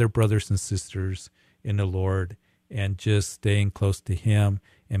with other brothers and sisters in the Lord and just staying close to Him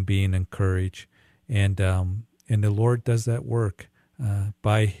and being encouraged. And the Lord does that work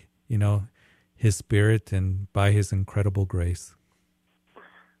by, His Spirit and by His incredible grace.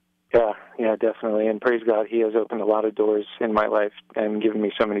 Yeah, definitely. And praise God, He has opened a lot of doors in my life and given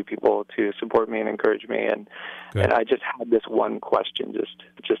me so many people to support me and encourage me. And I just had this one question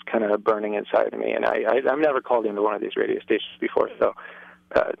just kind of burning inside of me. And I've never called into one of these radio stations before, so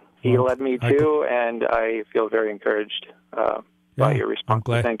He led me to, and I feel very encouraged by your response.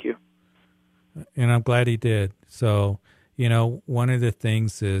 Thank you. And I'm glad He did. So, one of the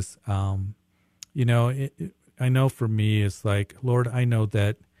things is, I know for me, it's like, Lord, I know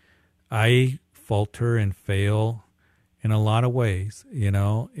that I falter and fail in a lot of ways,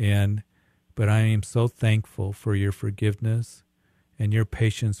 but I am so thankful for your forgiveness and your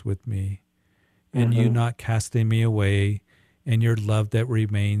patience with me and you not casting me away and your love that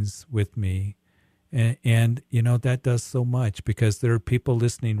remains with me. And that does so much because there are people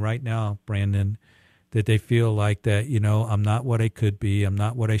listening right now, Brandon, that they feel like that, I'm not what I could be. I'm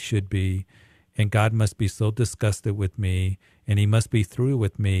not what I should be. And God must be so disgusted with me, and He must be through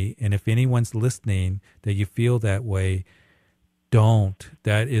with me. And if anyone's listening that you feel that way, don't.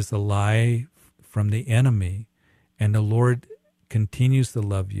 That is a lie from the enemy. And the Lord continues to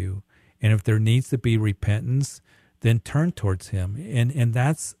love you. And if there needs to be repentance, then turn towards Him. And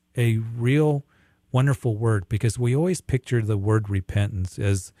that's a real wonderful word, because we always picture the word repentance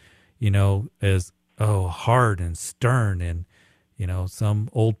as, hard and stern and, some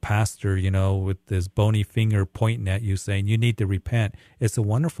old pastor, with his bony finger pointing at you saying, you need to repent. It's a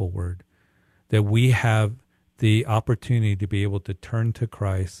wonderful word that we have the opportunity to be able to turn to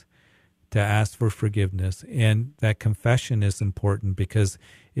Christ, to ask for forgiveness. And that confession is important because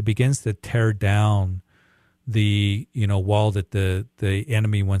it begins to tear down the, wall that the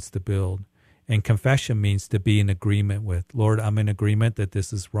enemy wants to build. And confession means to be in agreement with, Lord, I'm in agreement that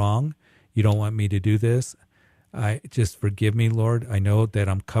this is wrong. You don't want me to do this. I just forgive me, Lord. I know that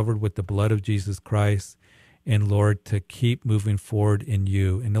I'm covered with the blood of Jesus Christ, and Lord, to keep moving forward in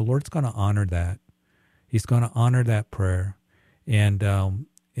you. And the Lord's going to honor that. He's going to honor that prayer, and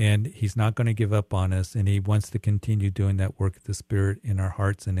He's not going to give up on us, and He wants to continue doing that work of the Spirit in our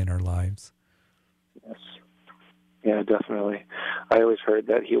hearts and in our lives. Yeah, definitely. I always heard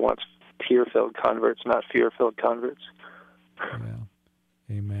that he wants tear-filled converts, not fear-filled converts. Yeah.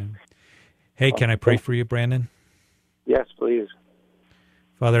 Amen. Hey, can I pray for you, Brandon? Yes, please.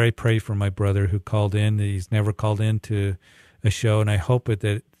 Father, I pray for my brother who called in. He's never called in to a show, and I hope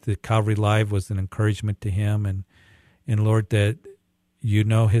that the Calvary Live was an encouragement to him. And Lord, that you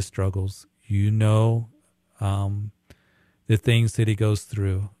know his struggles. You know the things that he goes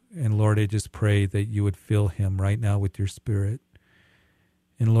through. And Lord, I just pray that you would fill him right now with your Spirit.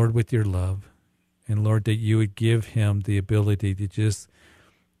 And Lord, with your love. And Lord, that you would give him the ability to just,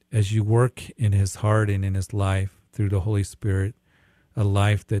 as you work in his heart and in his life through the Holy Spirit, a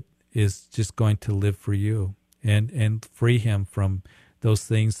life that is just going to live for you, and free him from those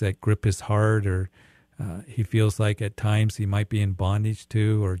things that grip his heart, or he feels like at times he might be in bondage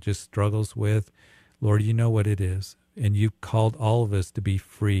to, or just struggles with. Lord, you know what it is. And you've called all of us to be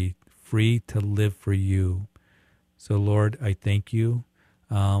free to live for you. So Lord, I thank you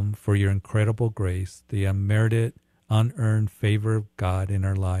for your incredible grace, the unmerited, unearned favor of God in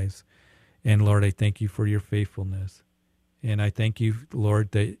our lives. And Lord, I thank you for your faithfulness. And I thank you,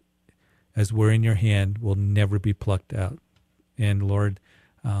 Lord, that as we're in your hand, we'll never be plucked out. And Lord,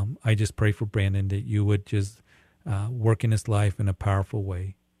 I just pray for Brandon that you would just work in his life in a powerful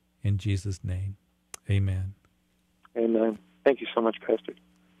way. In Jesus' name, amen. Amen. Thank you so much, Pastor.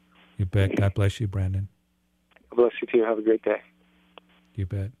 You bet. God bless you, Brandon. God bless you too. Have a great day. You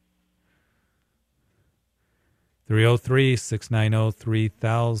bet.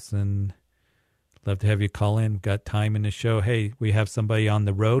 303-690-3000. Love to have you call in. Got time in the show. Hey, we have somebody on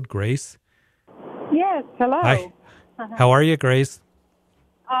the road, Grace. Yes, hello. Hi. How are you, Grace?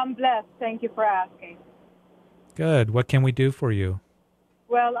 I'm blessed. Thank you for asking. Good. What can we do for you?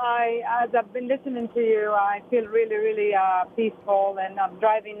 Well, as I've been listening to you, I feel really, really peaceful, and I'm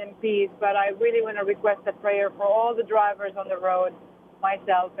driving in peace. But I really want to request a prayer for all the drivers on the road,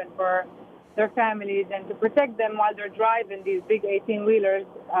 myself, and for their families, and to protect them while they're driving these big 18-wheelers,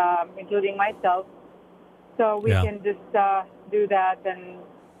 including myself. So we can just do that, and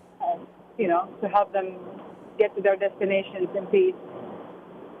to help them get to their destinations in peace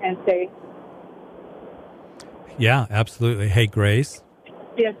and safe. Yeah, absolutely. Hey, Grace.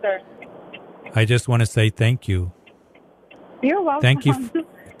 Yes, sir. I just want to say thank you. You're welcome.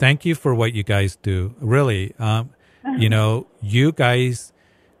 Thank you for what you guys do. Really, you guys,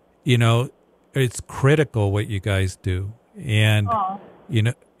 it's critical what you guys do. And,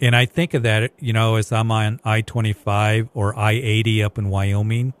 and I think of that, as I'm on I-25 or I-80 up in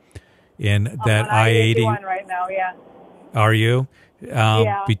Wyoming, and that I-80 right now, yeah. Are you?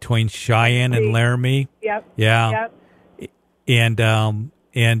 Between Cheyenne and Laramie? Yep. Yeah. Yep. And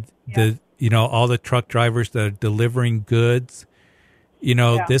the all the truck drivers that are delivering goods,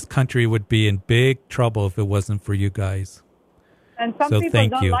 this country would be in big trouble if it wasn't for you guys. And some people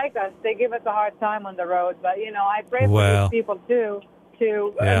don't like us. They give us a hard time on the road. But, I pray for these people, too,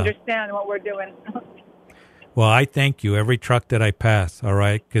 to understand what we're doing. Well, I thank you every truck that I pass, all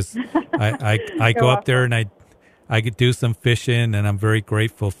right? Because I go up there and I could do some fishing, and I'm very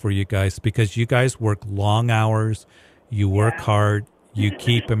grateful for you guys because you guys work long hours. You work hard. You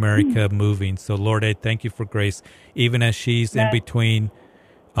keep America moving. So, Lord, I thank you for Grace. Even as she's in between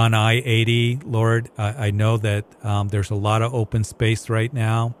on I-80, Lord, I know that there's a lot of open space right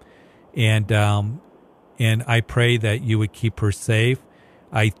now. And I pray that you would keep her safe.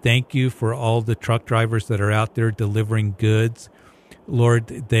 I thank you for all the truck drivers that are out there delivering goods. Lord,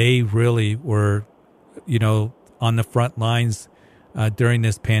 they really were, on the front lines during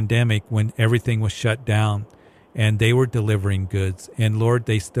this pandemic when everything was shut down. And they were delivering goods. And Lord,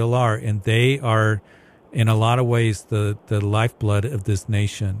 they still are. And they are, in a lot of ways, the lifeblood of this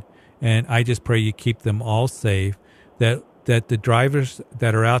nation. And I just pray you keep them all safe, that the drivers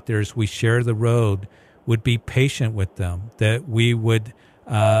that are out there as we share the road would be patient with them, that we would,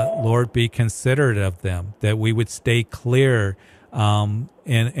 Lord, be considerate of them, that we would stay clear.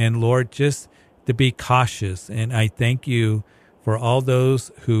 And Lord, just to be cautious. And I thank you for all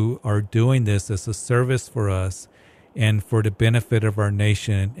those who are doing this as a service for us and for the benefit of our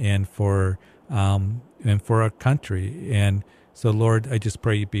nation and for our country. And so, Lord, I just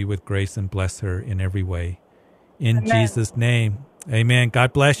pray you be with Grace and bless her in every way. In Amen. Jesus' name, amen.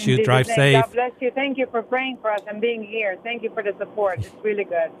 God bless you. Drive safe. God bless you. Thank you for praying for us and being here. Thank you for the support. It's really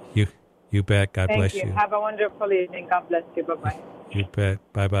good. You bet. God bless you. Have a wonderful evening. God bless you. Bye-bye. You bet.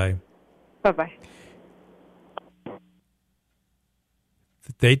 Bye-bye. Bye-bye.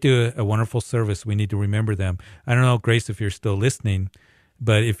 They do a wonderful service. We need to remember them. I don't know, Grace, if you're still listening,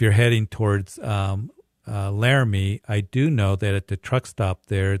 but if you're heading towards Laramie, I do know that at the truck stop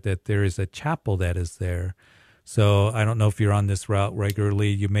there, that there is a chapel that is there. So I don't know if you're on this route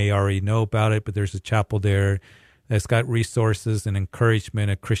regularly. You may already know about it, but there's a chapel there that's got resources and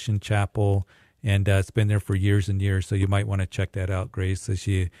encouragement, a Christian chapel, and it's been there for years and years. So you might want to check that out, Grace, as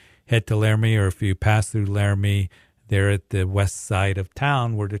you head to Laramie, or if you pass through Laramie, they're at the west side of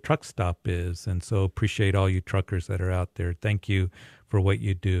town where the truck stop is. And so appreciate all you truckers that are out there. Thank you for what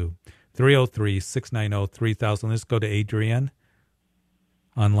you do. 303-690-3000. Let's go to Adrian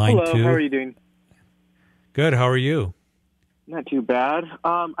on line 2. Hello, how are you doing? Good. How are you? Not too bad.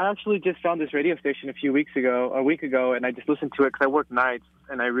 I actually just found this radio station a week ago, and I just listened to it because I work nights,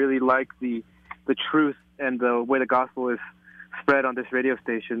 and I really like the truth and the way the gospel is spread on this radio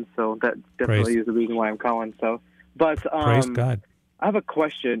station. So that definitely is the reason why I'm calling. But praise God. I have a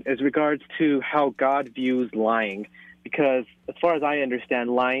question as regards to how God views lying, because as far as I understand,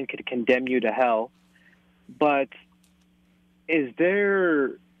 lying could condemn you to hell. But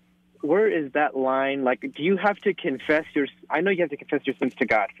where is that line? Like, do you have to confess I know you have to confess your sins to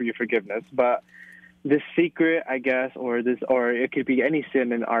God for your forgiveness, but this secret, I guess, or it could be any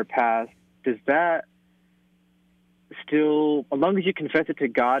sin in our past, does that still, as long as you confess it to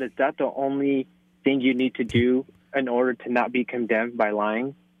God, is that the only thing you need to do in order to not be condemned by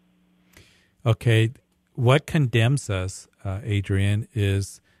lying? Okay. What condemns us, Adrian,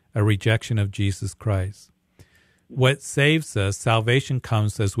 is a rejection of Jesus Christ. What saves us, salvation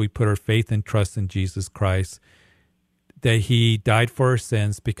comes as we put our faith and trust in Jesus Christ, that he died for our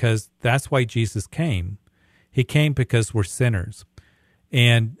sins, because that's why Jesus came. He came because we're sinners.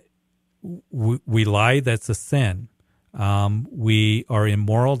 And we lie, that's a sin. We are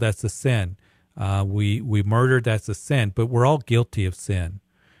immoral, that's a sin. We murder, that's a sin. But we're all guilty of sin.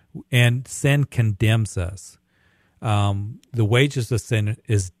 And sin condemns us. The wages of sin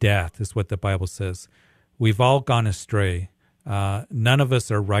is death, is what the Bible says. We've all gone astray. None of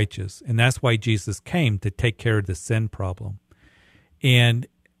us are righteous. And that's why Jesus came, to take care of the sin problem. And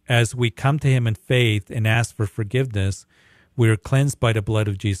as we come to him in faith and ask for forgiveness, we are cleansed by the blood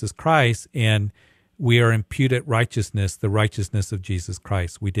of Jesus Christ, and we are imputed righteousness, the righteousness of Jesus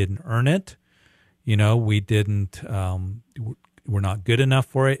Christ. We didn't earn it. We didn't, we're not good enough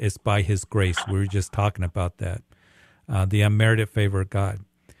for it. It's by his grace. We were just talking about that. The unmerited favor of God.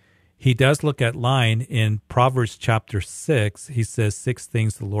 He does look at lying in Proverbs chapter 6. He says 6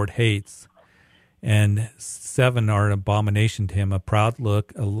 things the Lord hates, and 7 are an abomination to him: a proud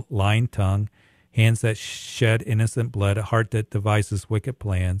look, a lying tongue, hands that shed innocent blood, a heart that devises wicked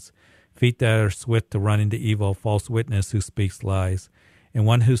plans, feet that are swift to run into evil, a false witness who speaks lies, and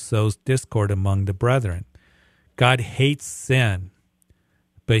one who sows discord among the brethren. God hates sin.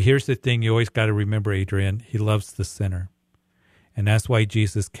 But here's the thing you always got to remember, Adrian. He loves the sinner. And that's why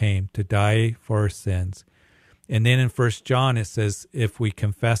Jesus came, to die for our sins. And then in 1 John, it says, if we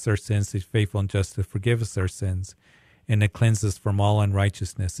confess our sins, he's faithful and just to forgive us our sins and to cleanse us from all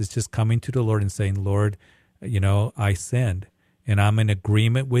unrighteousness. It's just coming to the Lord and saying, Lord, I sinned, and I'm in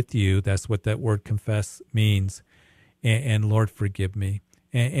agreement with you. That's what that word confess means. And Lord, forgive me.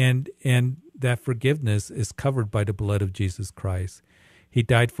 And that forgiveness is covered by the blood of Jesus Christ. He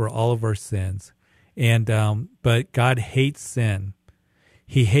died for all of our sins. But God hates sin.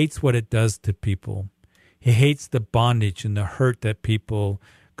 He hates what it does to people. He hates the bondage and the hurt that people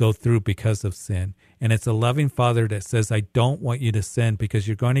go through because of sin. And it's a loving Father that says, I don't want you to sin because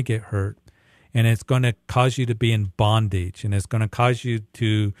you're going to get hurt. And it's going to cause you to be in bondage. And it's going to cause you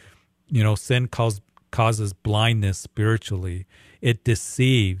to, sin causes blindness spiritually. It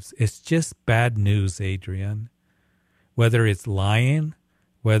deceives. It's just bad news, Adrian. Whether it's lying,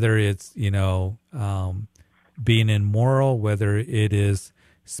 whether it's, being immoral, whether it is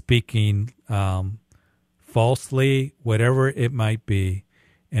speaking falsely, whatever it might be.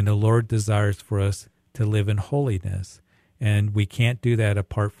 And the Lord desires for us to live in holiness. And we can't do that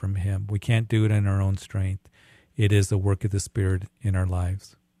apart from him. We can't do it in our own strength. It is a work of the Spirit in our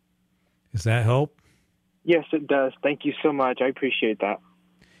lives. Does that help? Yes, it does. Thank you so much. I appreciate that.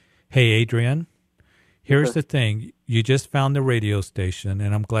 Hey, Adrian. Here's the thing. You just found the radio station,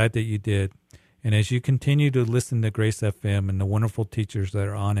 and I'm glad that you did. And as you continue to listen to Grace FM and the wonderful teachers that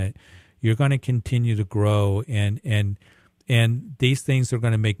are on it, you're going to continue to grow, and these things are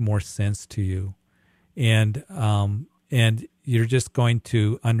going to make more sense to you. And you're just going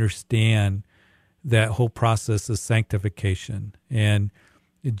to understand that whole process of sanctification and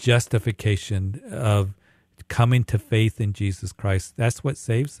justification of coming to faith in Jesus Christ. That's what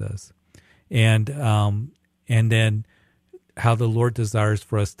saves us. And then how the Lord desires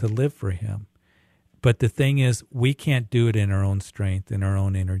for us to live for him. But the thing is, we can't do it in our own strength, in our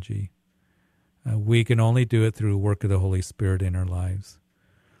own energy. We can only do it through the work of the Holy Spirit in our lives.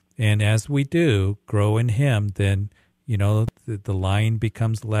 And as we do grow in him, then, the lying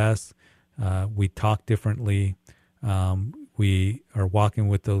becomes less. We talk differently. We are walking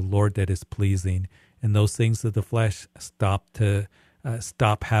with the Lord that is pleasing. And those things of the flesh stop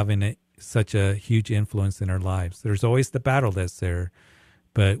having such a huge influence in our lives. There's always the battle that's there,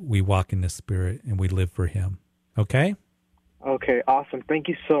 but we walk in the Spirit and we live for him. Okay? Okay, awesome. Thank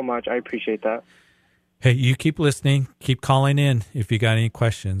you so much. I appreciate that. Hey, you keep listening. Keep calling in if you got any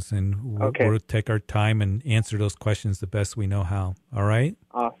questions, and we'll take our time and answer those questions the best we know how. All right?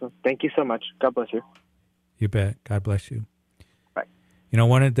 Awesome. Thank you so much. God bless you. You bet. God bless you. Bye.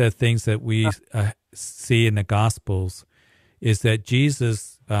 One of the things that we see in the Gospels is that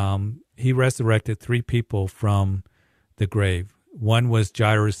Jesus, he resurrected 3 people from the grave. One was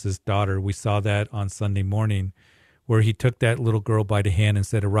Jairus' daughter. We saw that on Sunday morning, where he took that little girl by the hand and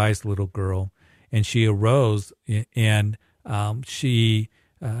said, "Arise, little girl." And she arose, and then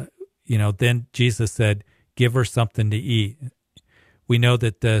Jesus said, "Give her something to eat." We know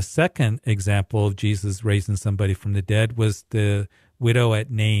that the second example of Jesus raising somebody from the dead was the widow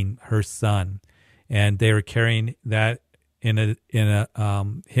at Nain, her son, and they were carrying that him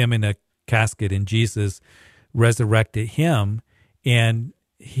in a casket, and Jesus resurrected him, and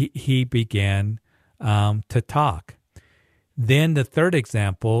he began to talk. Then the third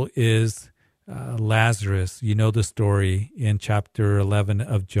example is Lazarus. You know the story in chapter 11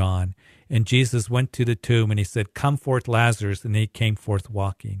 of John. And Jesus went to the tomb and he said, "Come forth, Lazarus," and he came forth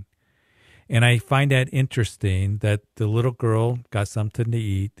walking. And I find that interesting that the little girl got something to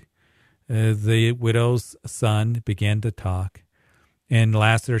eat. The widow's son began to talk, and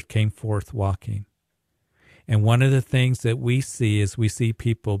Lazarus came forth walking. And one of the things that we see is we see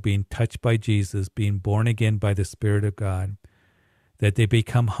people being touched by Jesus, being born again by the Spirit of God, that they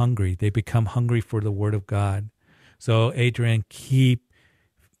become hungry. They become hungry for the Word of God. So, Adrian, keep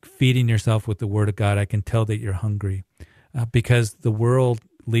feeding yourself with the Word of God. I can tell that you're hungry because the world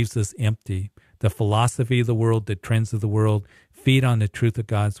leaves us empty. The philosophy of the world, the trends of the world, feed on the truth of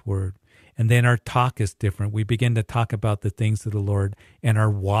God's Word. And then our talk is different. We begin to talk about the things of the Lord, and our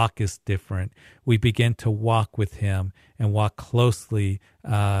walk is different. We begin to walk with him and walk closely,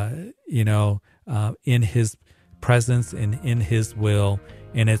 in his presence and in his will,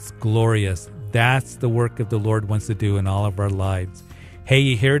 and it's glorious. That's the work of the Lord wants to do in all of our lives. Hey,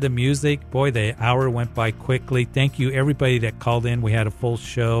 you hear the music? Boy, the hour went by quickly. Thank you, everybody that called in. We had a full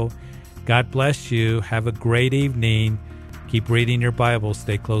show. God bless you. Have a great evening. Keep reading your Bible.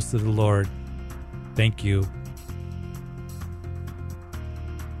 Stay close to the Lord. Thank you.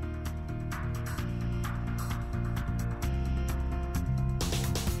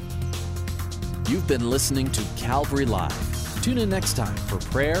 You've been listening to Calvary Live. Tune in next time for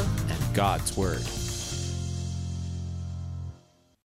prayer and God's Word.